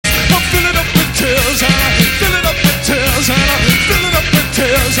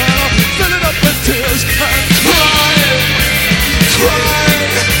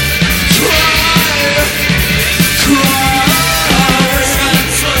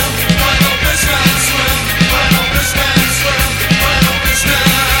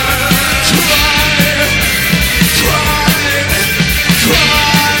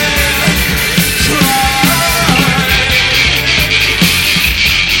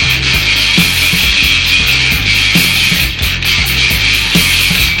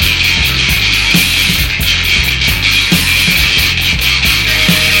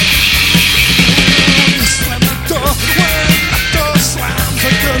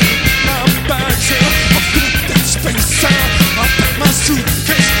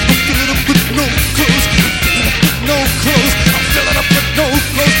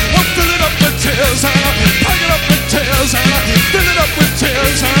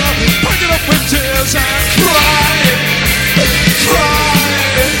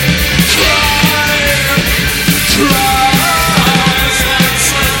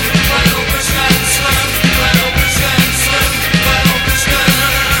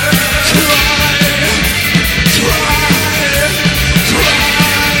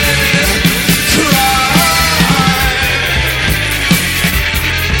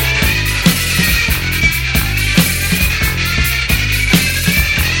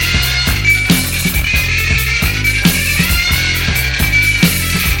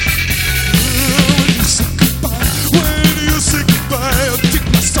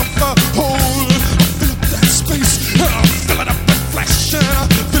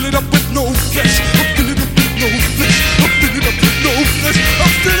fill it up with no flesh. I fill it up with no flesh. I fill it up with no flesh. I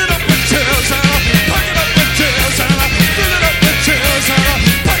fill it up with tears and I pack it up with tears and I fill it up with tears and I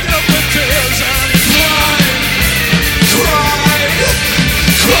pack it up with tears and cry, cry, cry,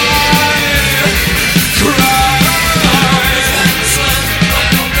 cry.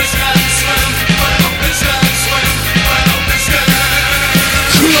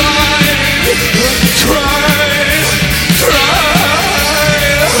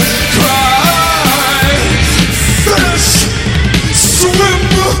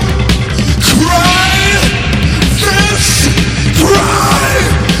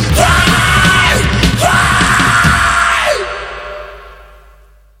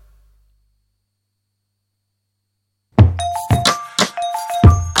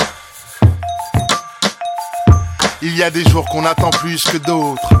 Il y a des jours qu'on attend plus que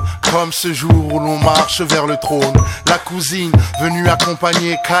d'autres, comme ce jour où l'on marche vers le trône. La cousine venue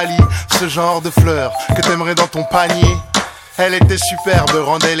accompagner Kali, ce genre de fleur que t'aimerais dans ton panier. Elle était superbe,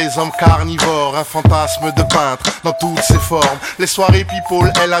 rendait les hommes carnivores, un fantasme de peintre dans toutes ses formes. Les soirées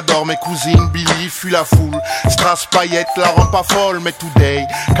people, elle adore mes cousines. Billy fuit la foule, Strass paillettes la rend pas folle, mais today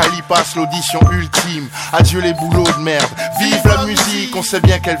Kali passe l'audition ultime. Adieu les boulots de merde, vive la musique. On sait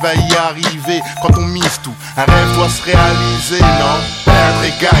bien qu'elle va y arriver quand on mise tout. Un rêve doit se réaliser, non? Perdre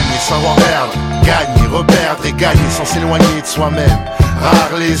et gagner, savoir perdre, gagner, reperdre et gagner sans s'éloigner de soi-même.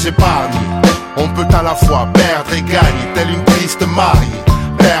 Rares les épargnes. On peut à la fois perdre et gagner, telle une triste mariée.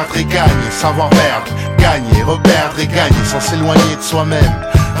 Perdre et gagner, savoir perdre, gagner, reperdre et gagner sans s'éloigner de soi-même.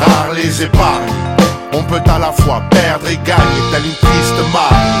 Rares les épargnes. On peut à la fois perdre et gagner, telle une triste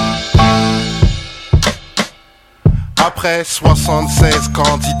mariée. Après 76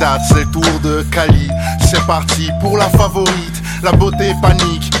 candidates, c'est le tour de Kali. C'est parti pour la favorite. La beauté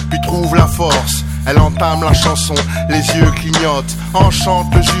panique, puis trouve la force. Elle entame la chanson, les yeux clignotent, enchante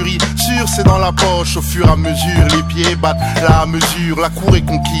le jury, sûr c'est dans la poche. Au fur et à mesure, les pieds battent la mesure, la cour est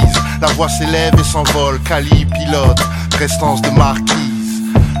conquise, la voix s'élève et s'envole. Kali pilote, prestance de marquise.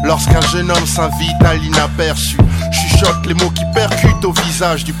 Lorsqu'un jeune homme s'invite à l'inaperçu, chuchote les mots qui percutent au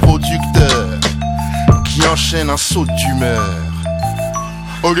visage du producteur, qui enchaîne un saut d'humeur.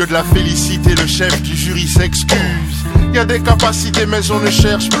 Au lieu de la féliciter, le chef du jury s'excuse. Y a des capacités mais on ne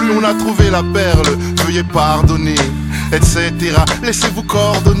cherche plus, on a trouvé la perle, veuillez pardonner, etc. Laissez-vous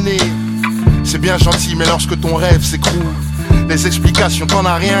coordonner. C'est bien gentil mais lorsque ton rêve s'écroule, les explications t'en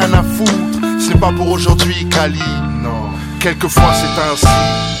as rien à foutre. Ce n'est pas pour aujourd'hui Kali, non, quelquefois c'est ainsi.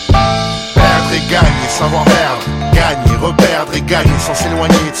 Perdre et gagner, savoir perdre, gagner, reperdre et gagner sans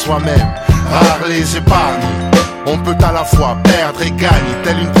s'éloigner de soi-même. Rares les épargnes. On peut à la fois perdre et gagner,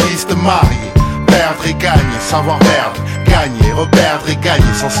 telle une triste mariée. Perdre et gagner, savoir perdre, gagner, reperdre et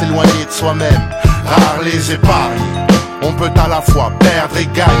gagner sans s'éloigner de soi-même. Rares les épargnes. On peut à la fois perdre et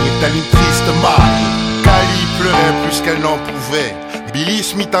gagner, telle une triste mariée. Kali pleurait plus qu'elle n'en pouvait. Billy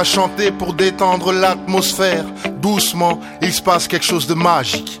se mit à chanter pour détendre l'atmosphère. Doucement, il se passe quelque chose de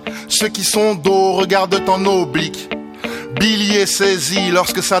magique. Ceux qui sont dos regardent en oblique. Billy est saisi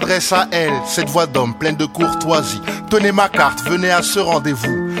lorsque s'adresse à elle cette voix d'homme pleine de courtoisie. Tenez ma carte, venez à ce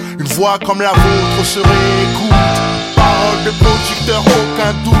rendez-vous. Une voix comme la vôtre se réécoute. Parole de producteur,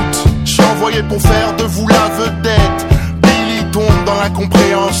 aucun doute. Je suis envoyé pour faire de vous la vedette. Billy tombe dans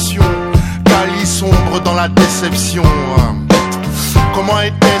l'incompréhension, Kali sombre dans la déception. Comment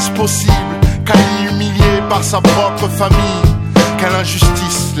était-ce possible? Kali humilié par sa propre famille. Quelle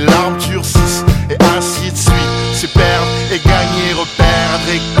injustice, larmes durcissent et ainsi de suite. C'est perdre et gagner, reperdre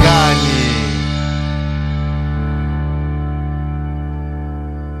et gagner.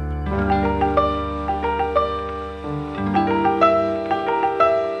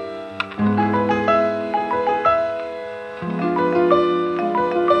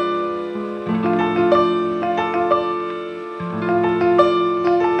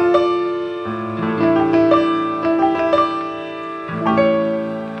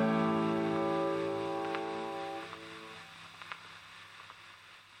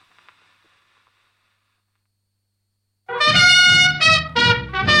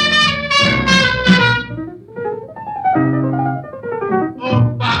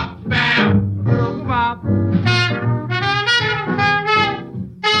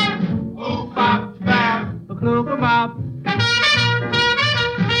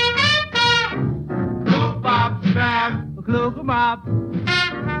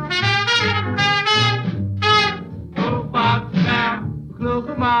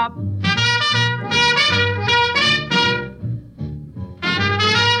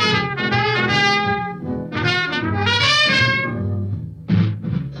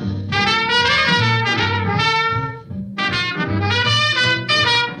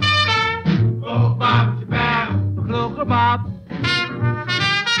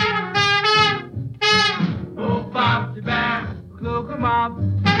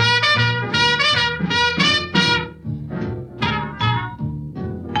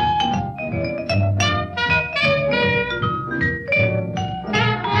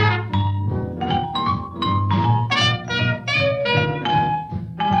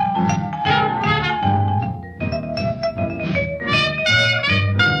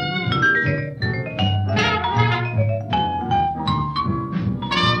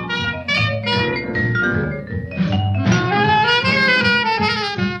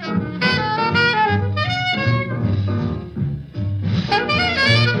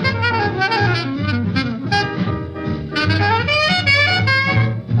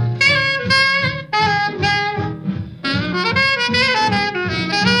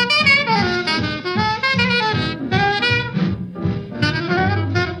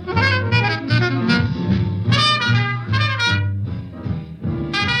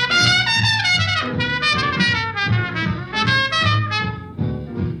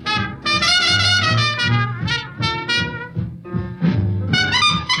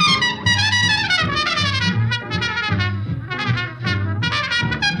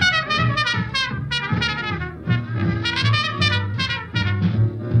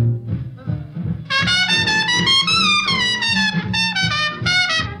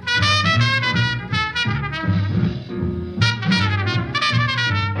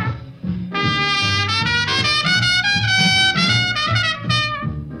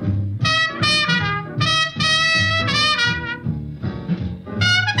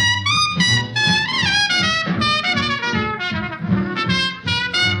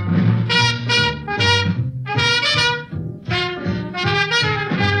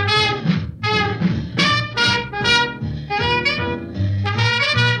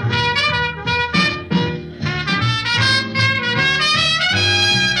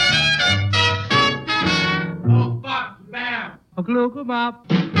 look 'em up.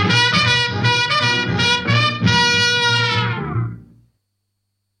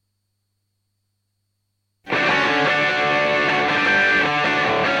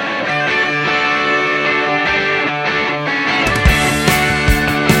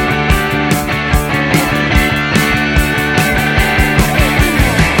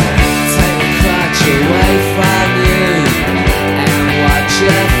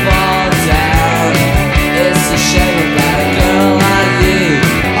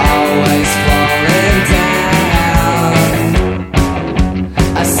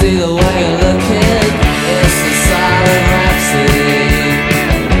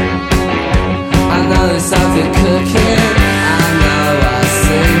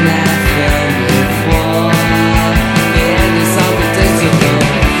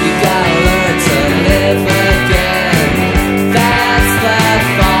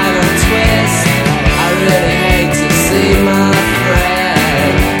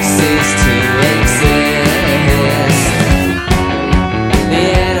 The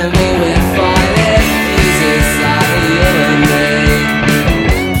enemy we're fighting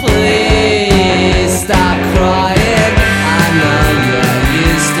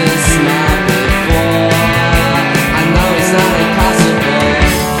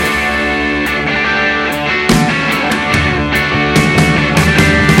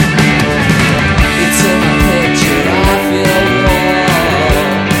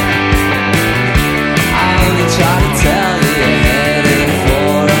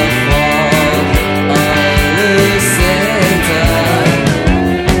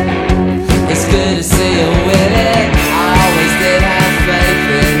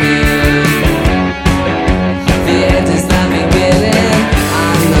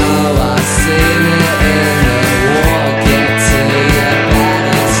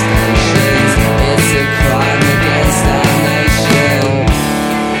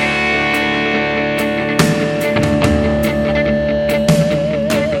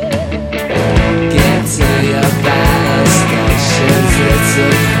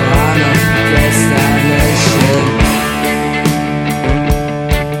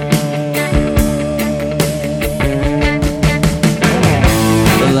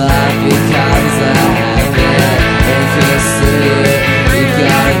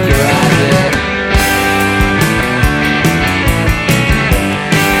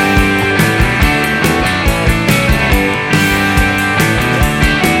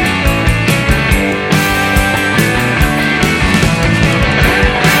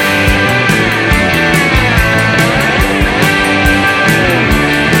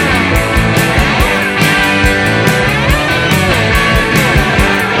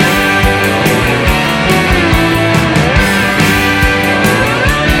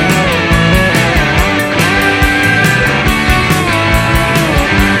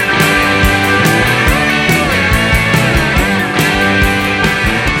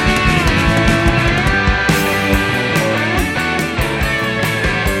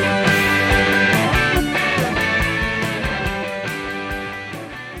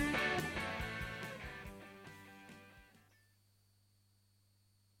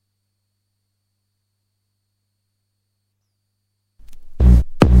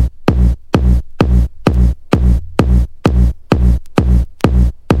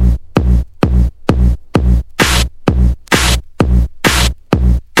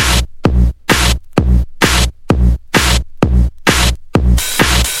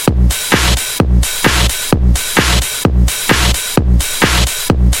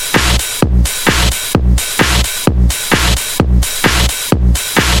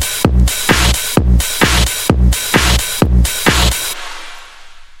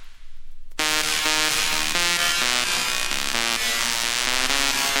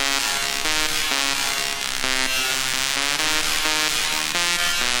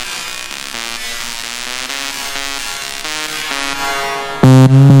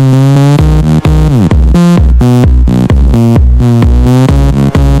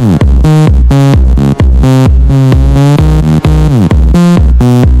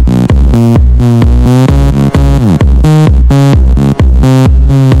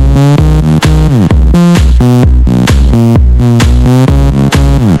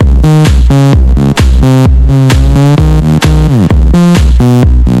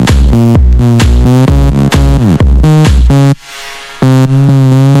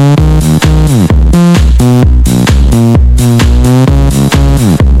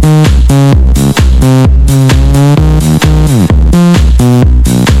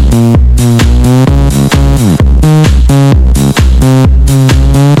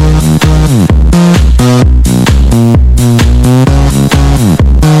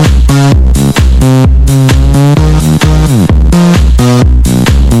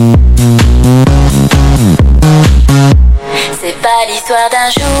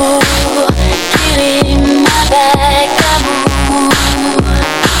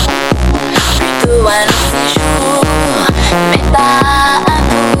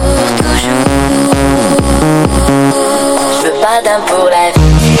soutien pour la vie.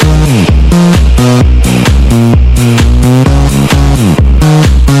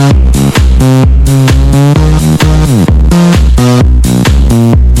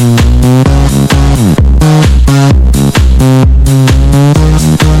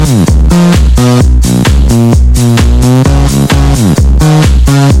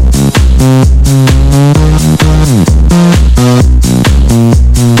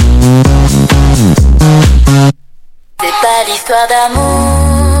 L'histoire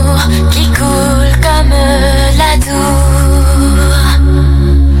d'amour qui coule comme la Dour,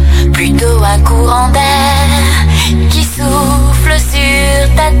 plutôt un courant d'air qui souffle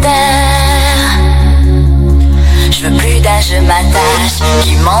sur ta terre. Je veux plus d'un je m'attache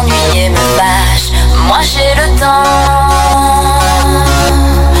qui m'ennuie et me fâche. Moi j'ai le temps,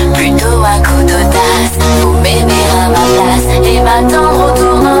 plutôt un coup d'audace. Faut m'aimer à ma place et m'attendre au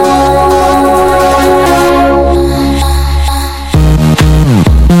tournant.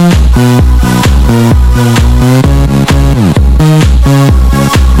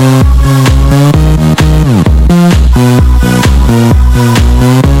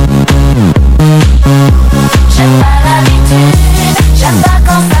 J'aime pas l'habitude, j'aime pas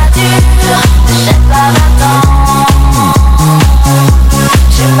quand ça dure. Ne jette pas maintenant.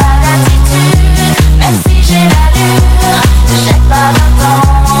 J'ai pas l'attitude, même si j'ai l'allure. Ne jette pas maintenant.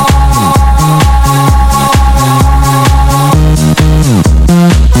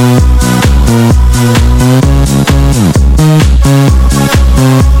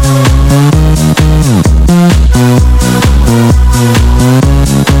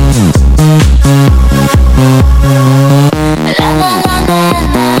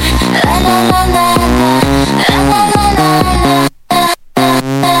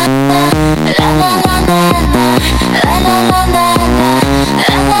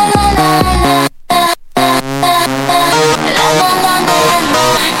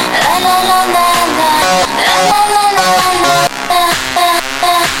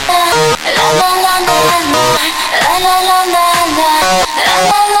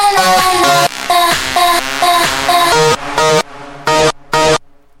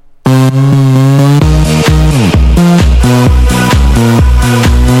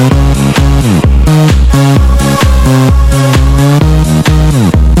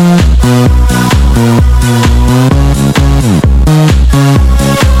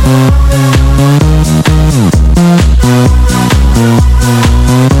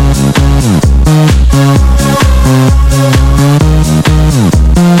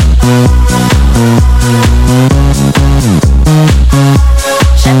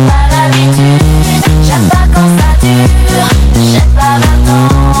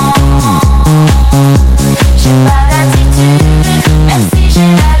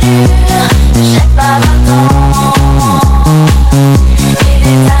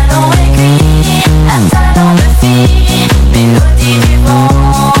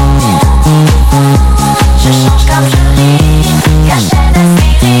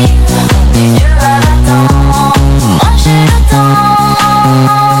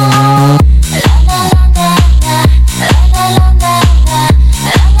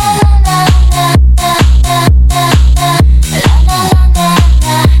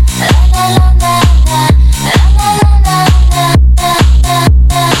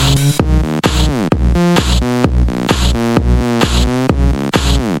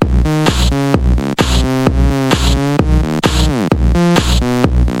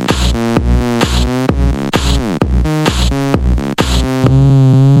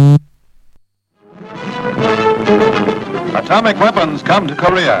 Atomic weapons come to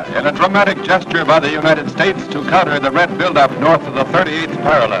Korea in a dramatic gesture by the United States to counter the red buildup north of the 38th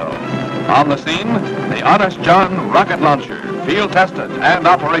parallel. On the scene, the Honest John rocket launcher, field-tested and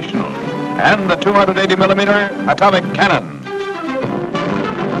operational, and the 280mm atomic cannon.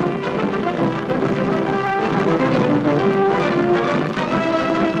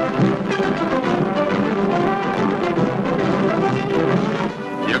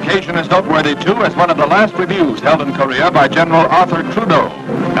 The occasion is noteworthy, too, as one of the last reviews held in Korea by General Arthur Trudeau,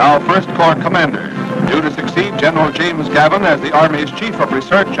 now First Corps Commander, due to succeed General James Gavin as the Army's Chief of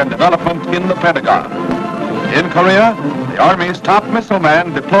Research and Development in the Pentagon. In Korea, the Army's top missile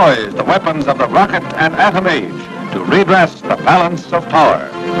man deploys the weapons of the rocket and atom age to redress the balance of power.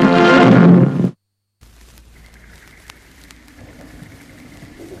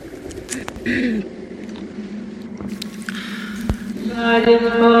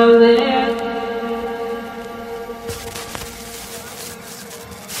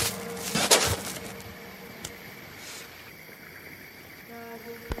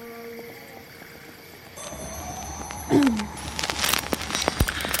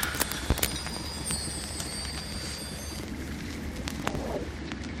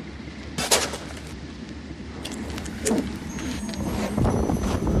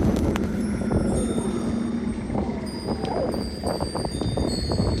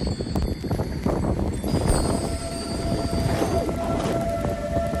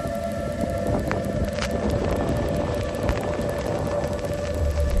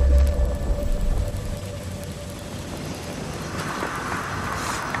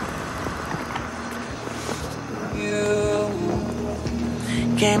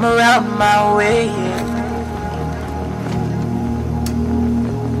 came around my way.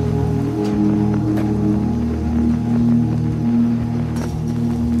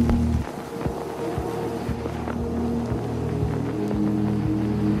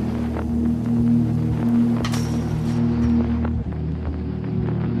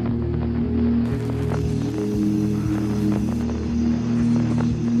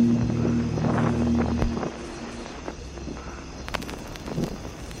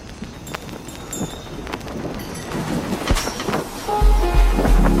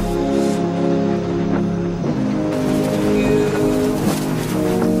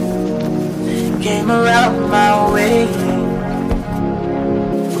 Came around my way.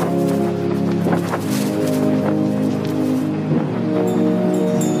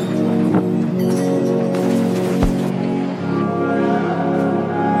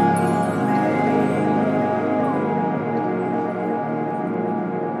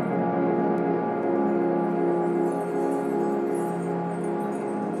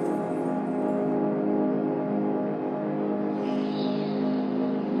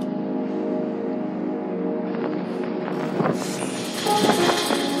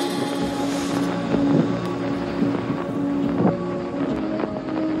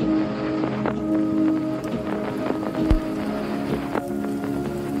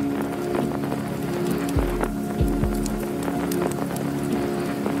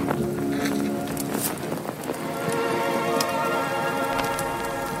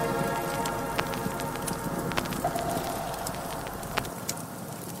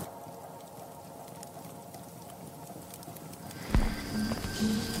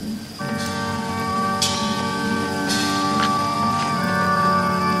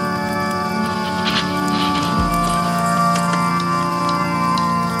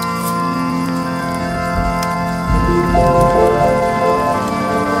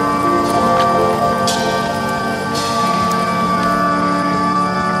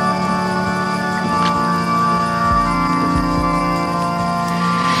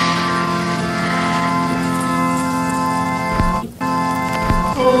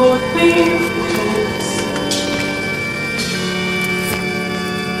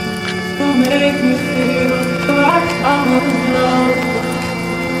 Make me feel like I'm in love.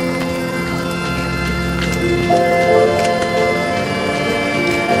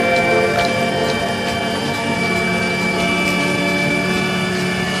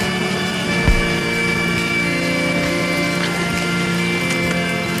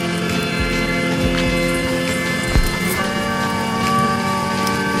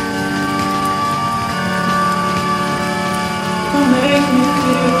 Make me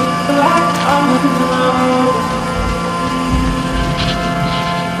feel like I'm in love.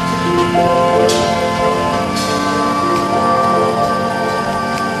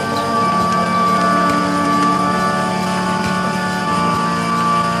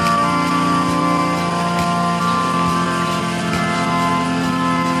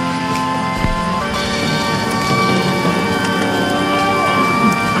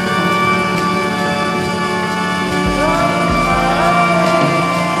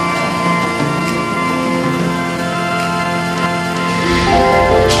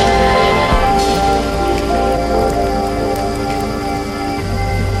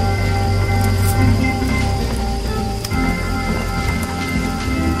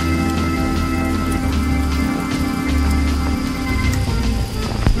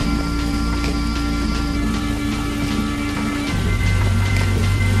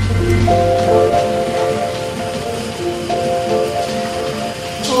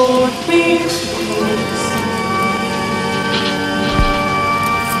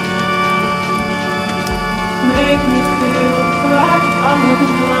 Make me feel like I'm in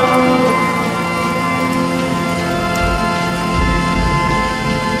love.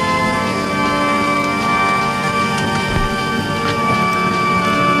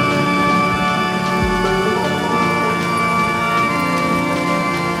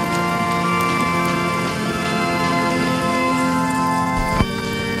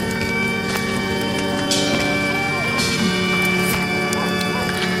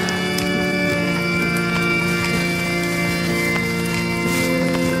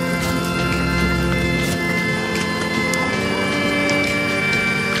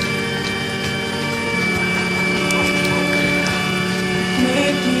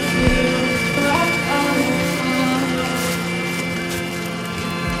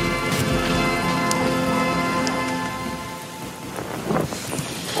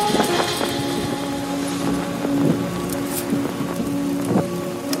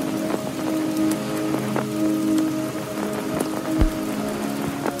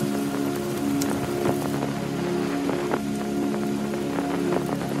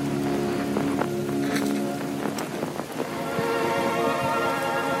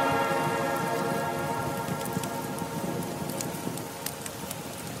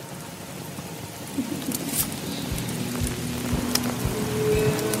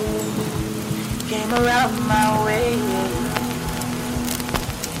 come around my way.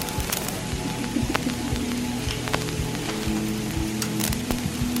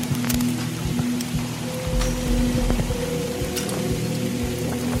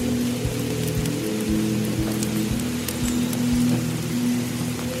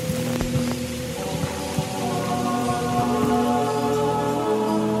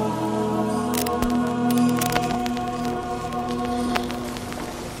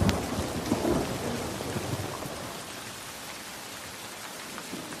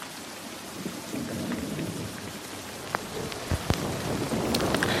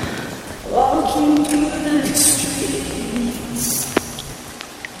 Walking through the streets,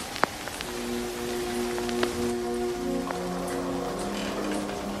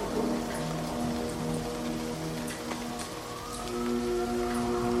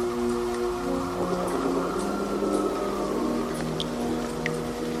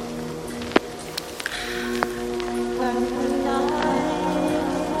 when the night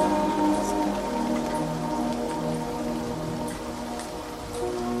falls,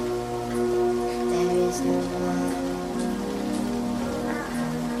 there is no one.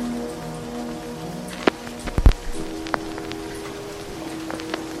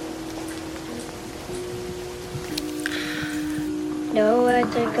 Nowhere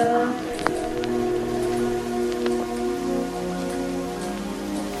to go.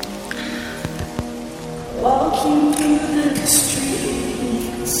 Walking through the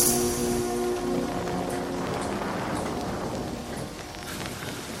streets,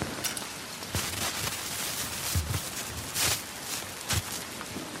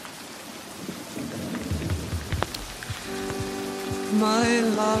 My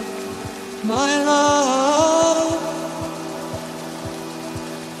love, my love.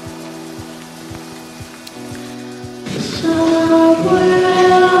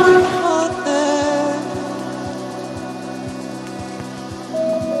 Somewhere out there,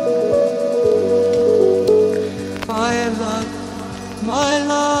 my love, my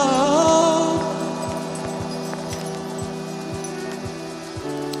love.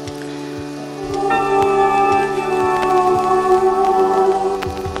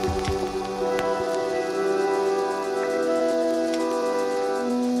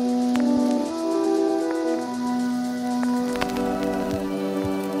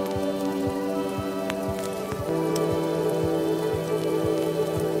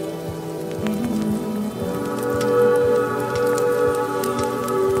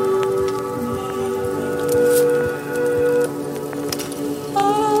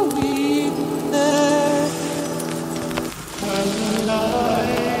 Are we there when the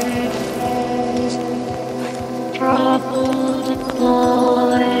light falls? Troubled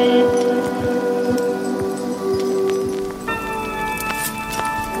boy,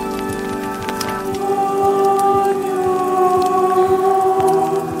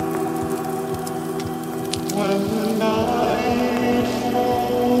 when the night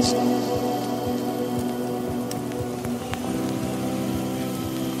falls,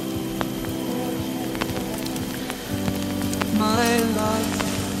 my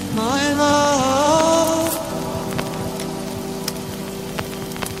love, my love.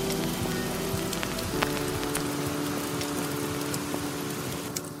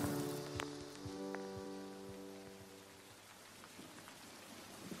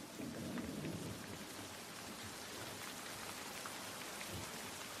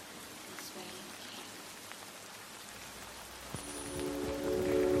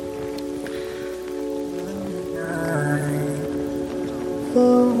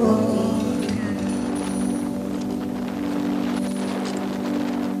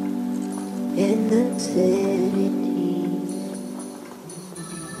 In the city,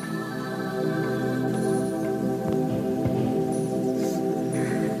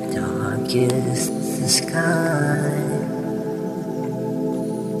 dark is the sky.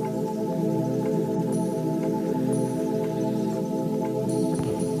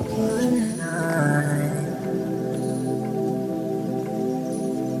 One night,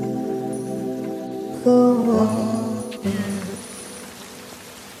 go on.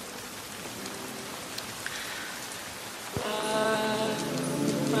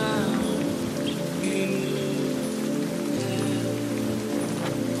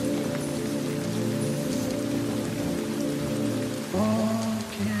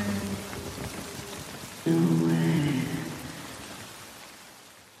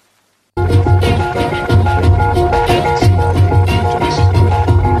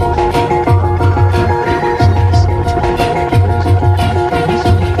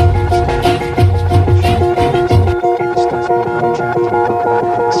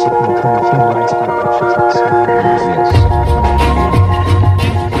 Sitting in front of human rights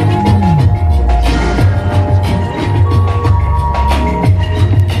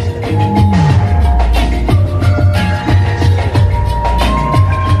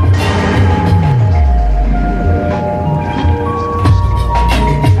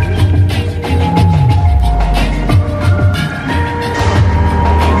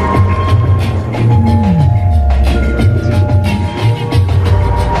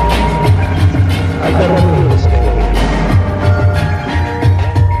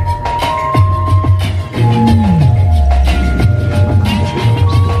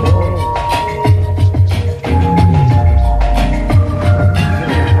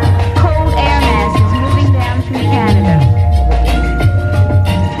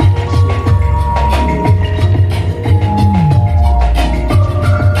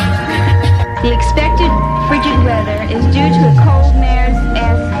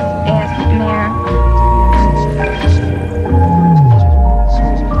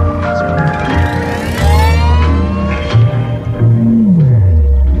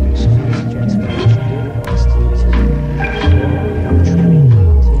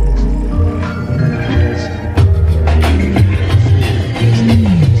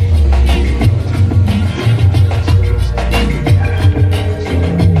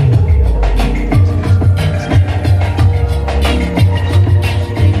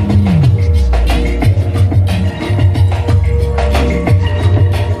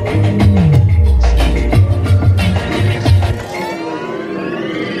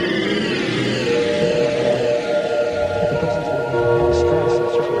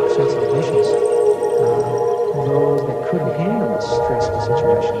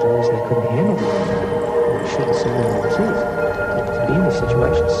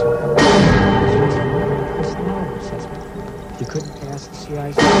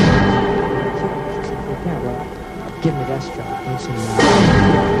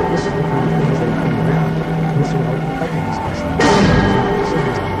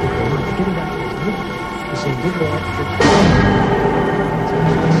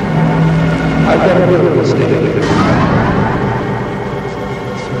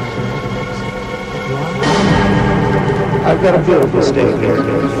I've got a beautiful state here.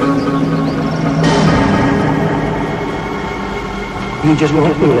 You just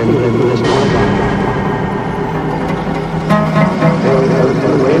won't feel anything with this one.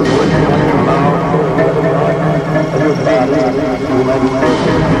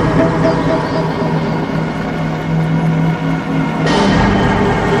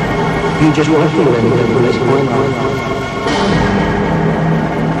 You just won't feel anything from this point on.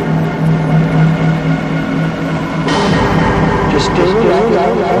 Just stay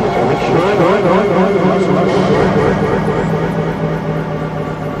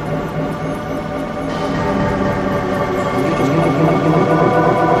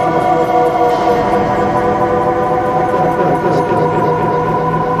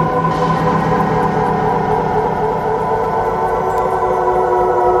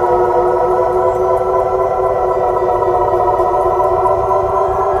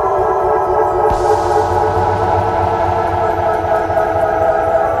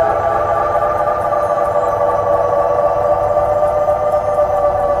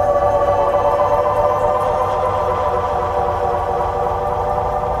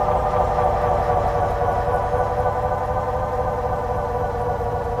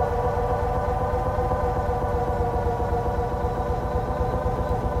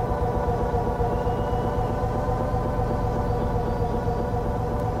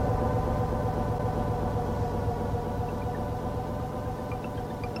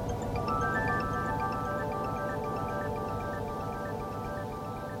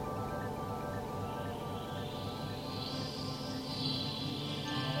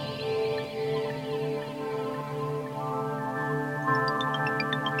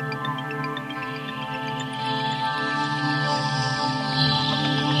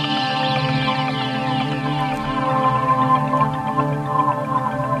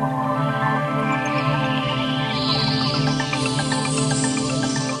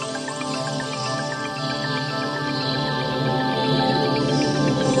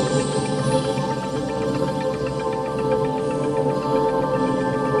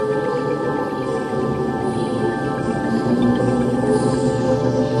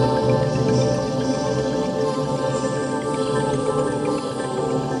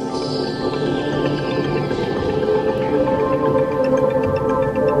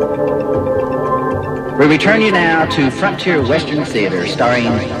We return you now to Frontier Western Theater, starring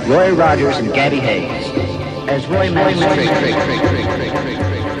Roy Rogers and Gabby Hayes as Roy Magistrate.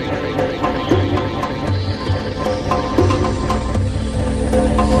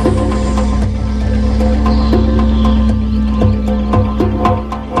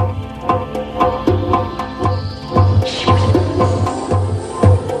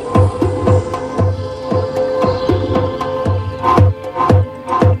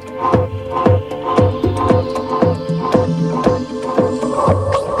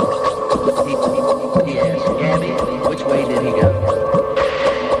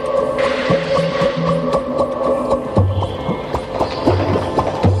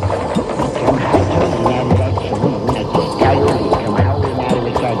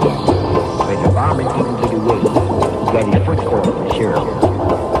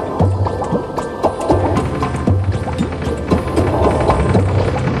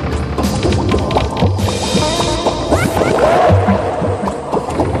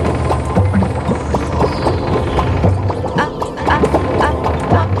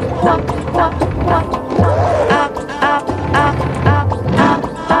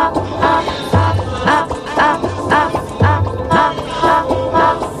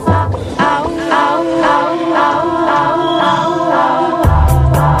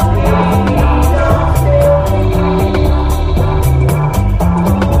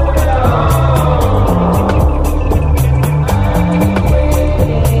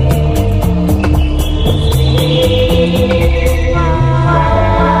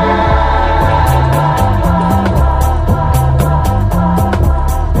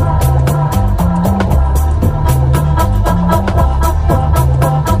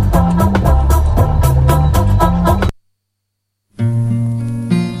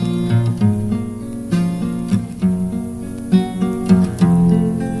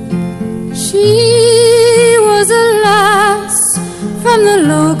 from the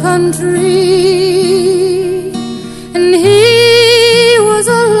low country, and he was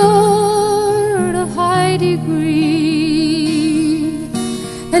a lord of high degree,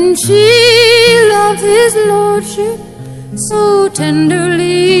 and she loved his lordship so tenderly.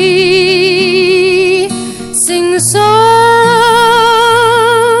 Sing sorrow,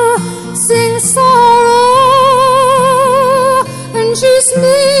 sing sorrow, and she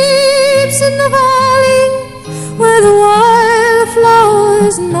sleeps in the valley where the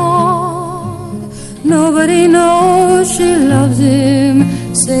wildflowers nod. Nobody knows she loves him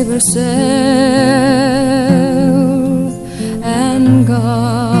save herself and God.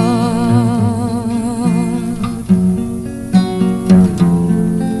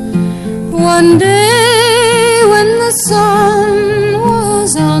 One day when the sun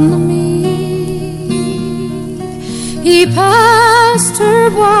was on the mead, he passed her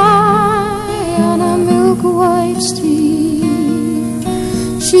by on a milk-white steed.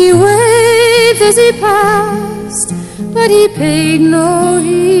 She waved as he passed, but he paid no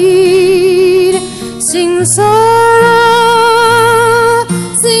heed. Sing sorrow,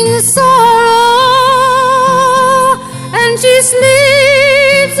 sing sorrow, and she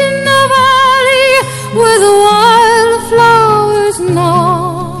sleeps in the valley where the wildflowers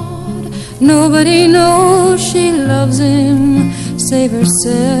nod. Nobody knows she loves him save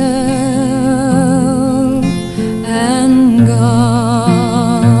herself and God.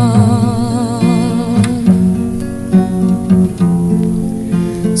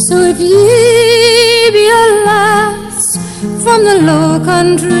 So if ye be a lass from the low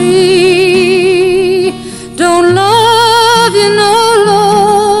country, don't love you no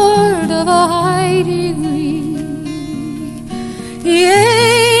lord of a high degree. He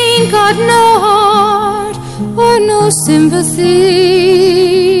ain't got no heart or no sympathy.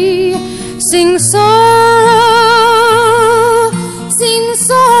 Sing sorrow, sing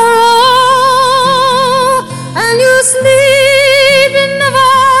sorrow, and you sleep in the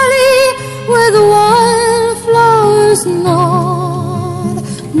valley where the wildflowers nod.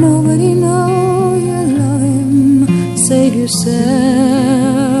 Nobody knows you love him save yourself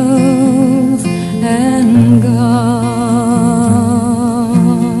and God.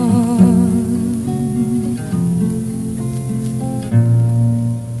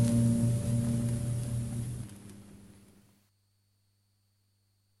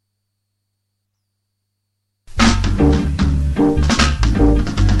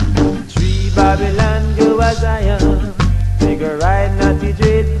 Babylon go a Zion, figure ride natty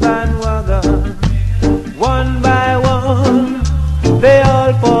dread bandwagon. One by one, they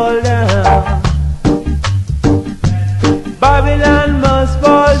all fall down. Babylon must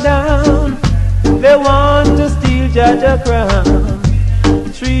fall down. They want to steal Jaja crown.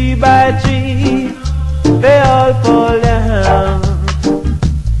 3 by 3, they all fall down.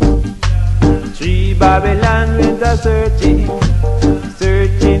 3 Babylon went a searching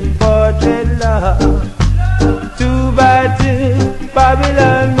for dreadlock. 2 by 2,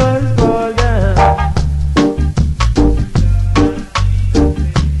 Babylon must fall down.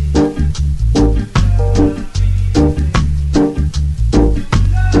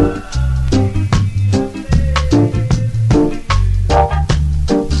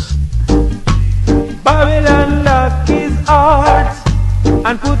 Babylon lock his heart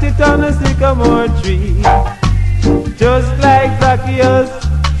and put it on a sycamore tree. Just like Zacchaeus,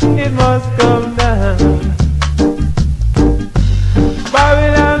 it must come down.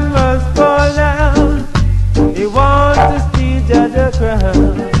 Babylon must fall down. They want to steal Jaja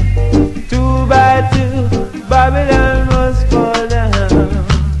crown. 2 by 2, Babylon must fall down.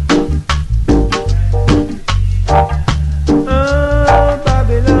 Oh,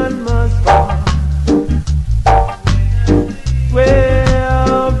 Babylon must fall.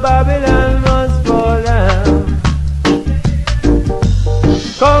 Well, Babylon must fall down.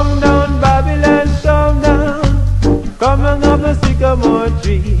 Come down, Babylon, come down. Come on up the sycamore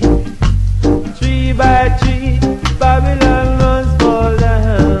tree. 3 by 3, Babylon must fall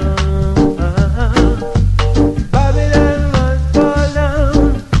down. Babylon must fall down.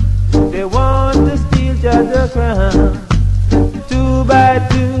 They want to steal Jaja crown. 2 by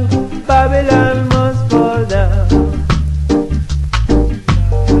 2, Babylon must fall down.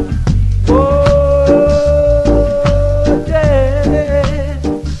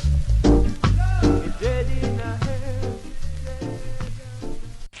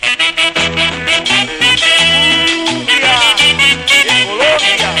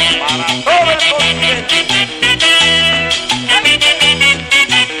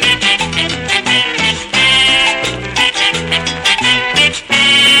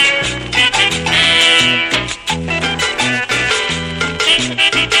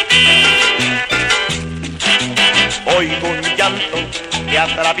 que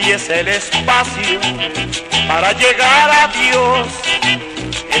atraviesa el espacio para llegar a Dios.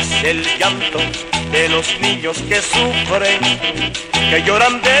 Es el llanto de los niños que sufren, que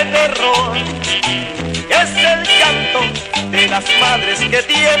lloran de terror. Es el llanto de las madres que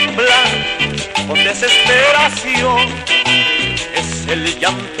tiemblan con desesperación. Es el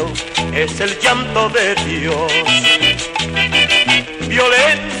llanto de Dios.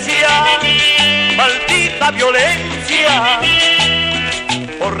 Violencia, maldita violencia,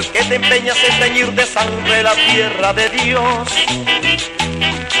 ¿por qué te empeñas en teñir de sangre la tierra de Dios?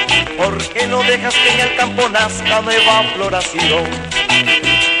 ¿Por qué no dejas que en el campo nazca nueva floración?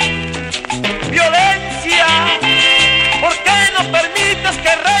 Violencia, ¿por qué no permites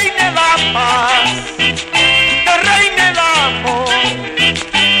que reine la paz? Que reine el amor,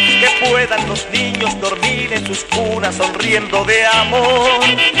 que puedan los niños dormir en sus cunas sonriendo de amor.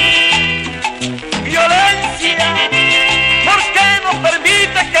 Violencia, ¿por qué no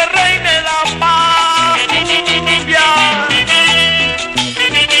permites que reine la paz?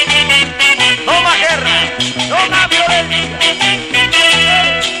 No más guerra, no más violencia.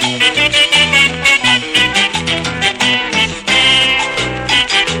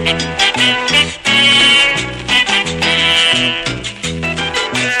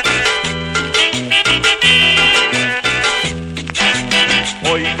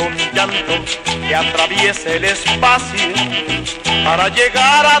 Oigo un llanto que atraviesa el espacio para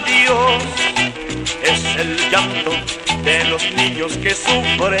llegar a Dios. Es el llanto de los niños que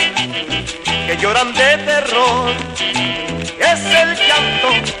sufren, que lloran de terror. Es el llanto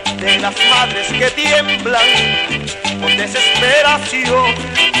de las madres que tiemblan con desesperación.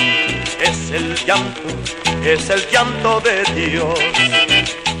 Es el llanto de Dios.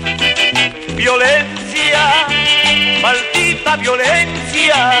 Violencia, maldita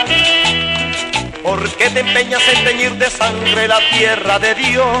violencia, ¿por qué te empeñas en teñir de sangre la tierra de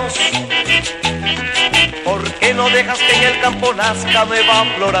Dios? ¿Por qué no dejas que en el campo nazca nueva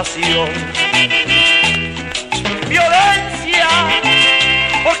floración? Violencia,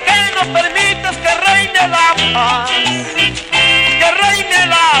 ¿por qué no permites que reine la paz? Que reine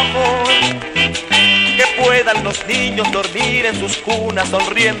el amor, que puedan los niños dormir en sus cunas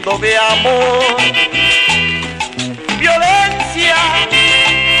sonriendo de amor. Violencia,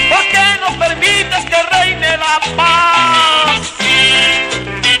 ¿por qué no permites que reine la paz?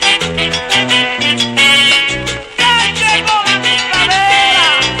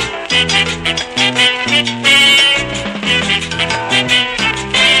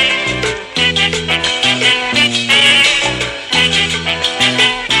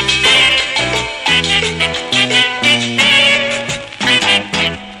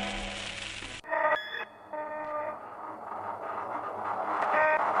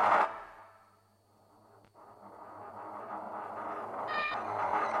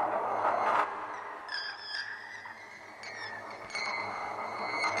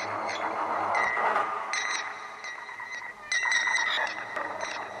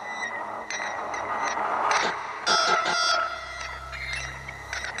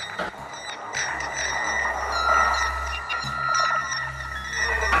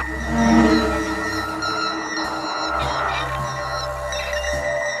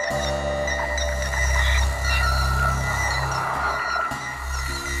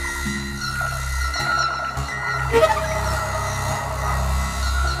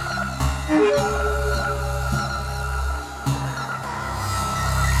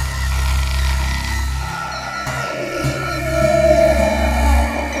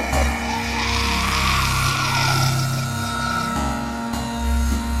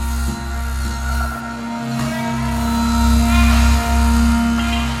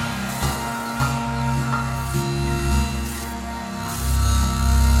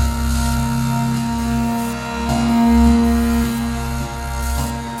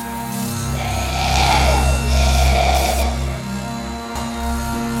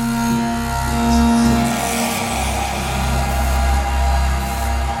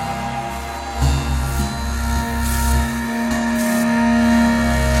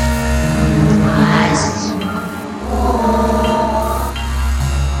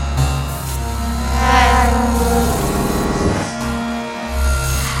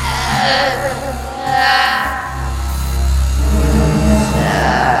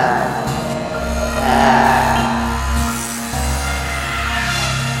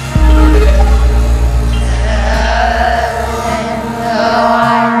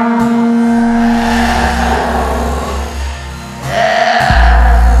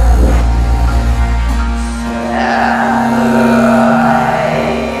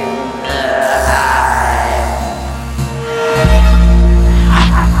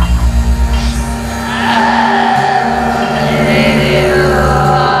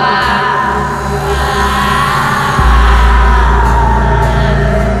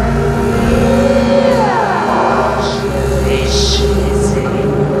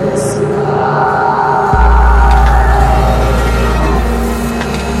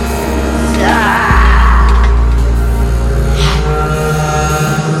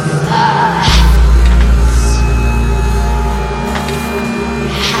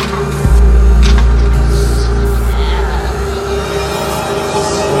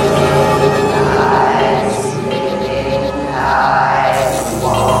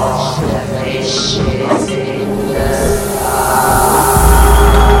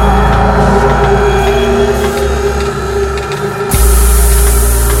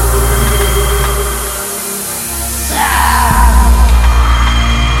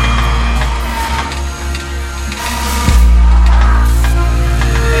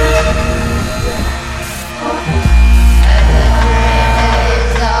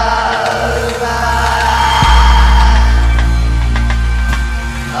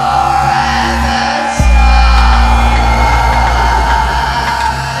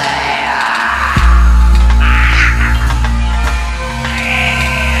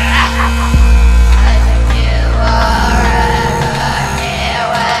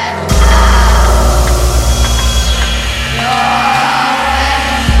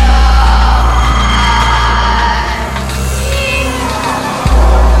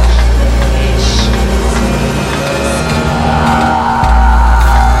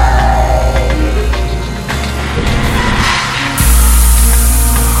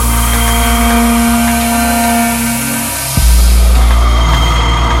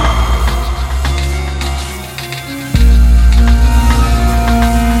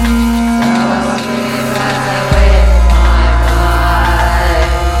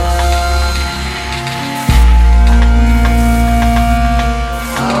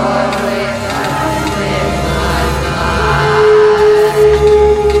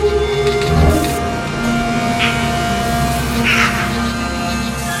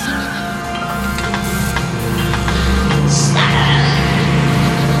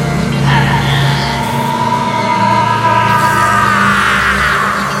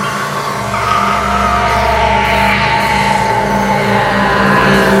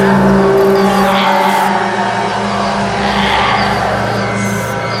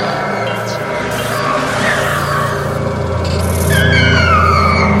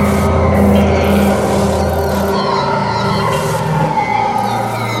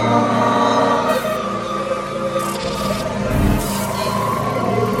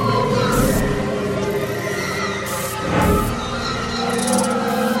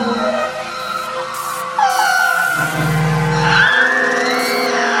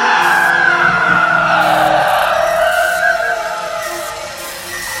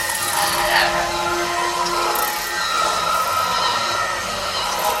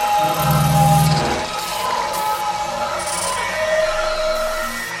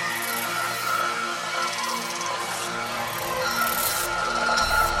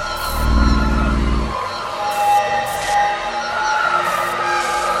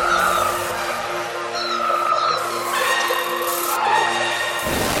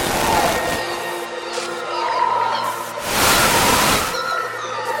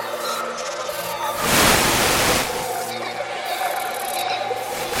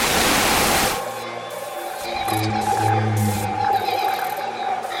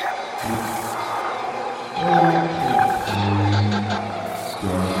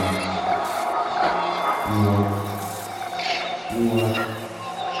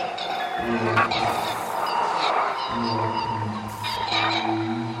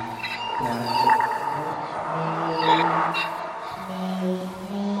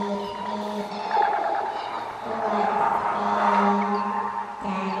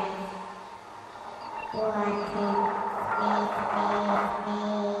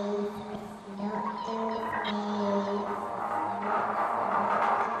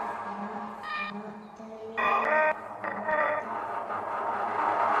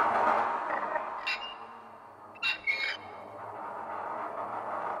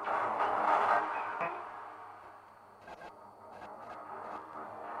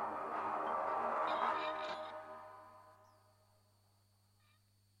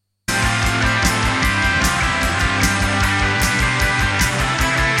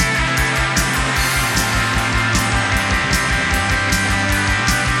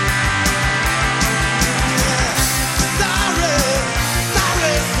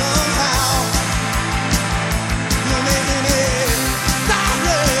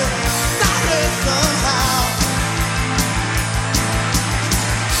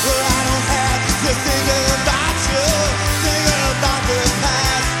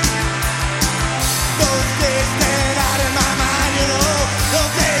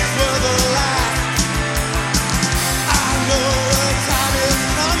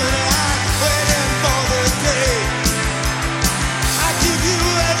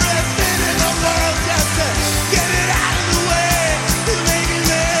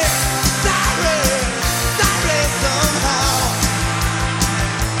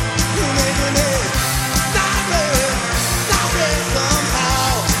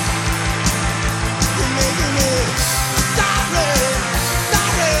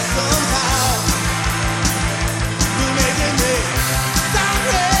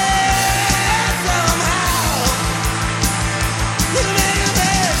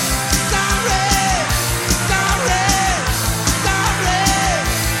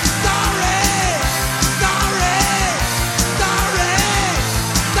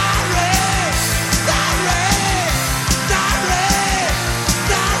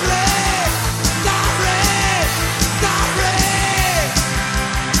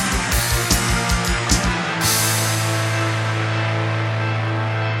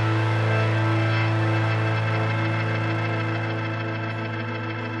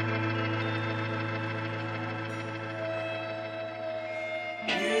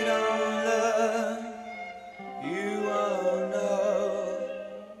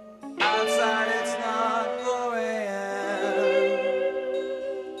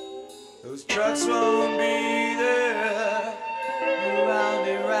 trucks won't be there. Round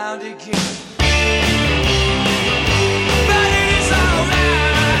and round again. But it's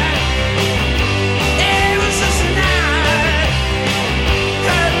alright. It was just a night.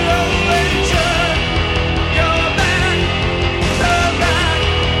 Hello, winter. You're back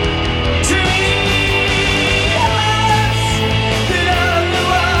to me.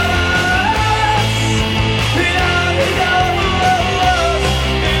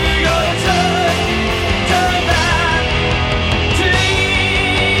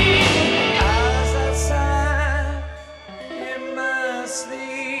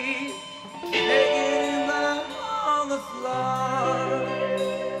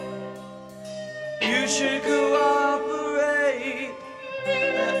 You should cooperate.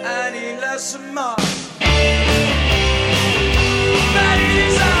 I need less of more.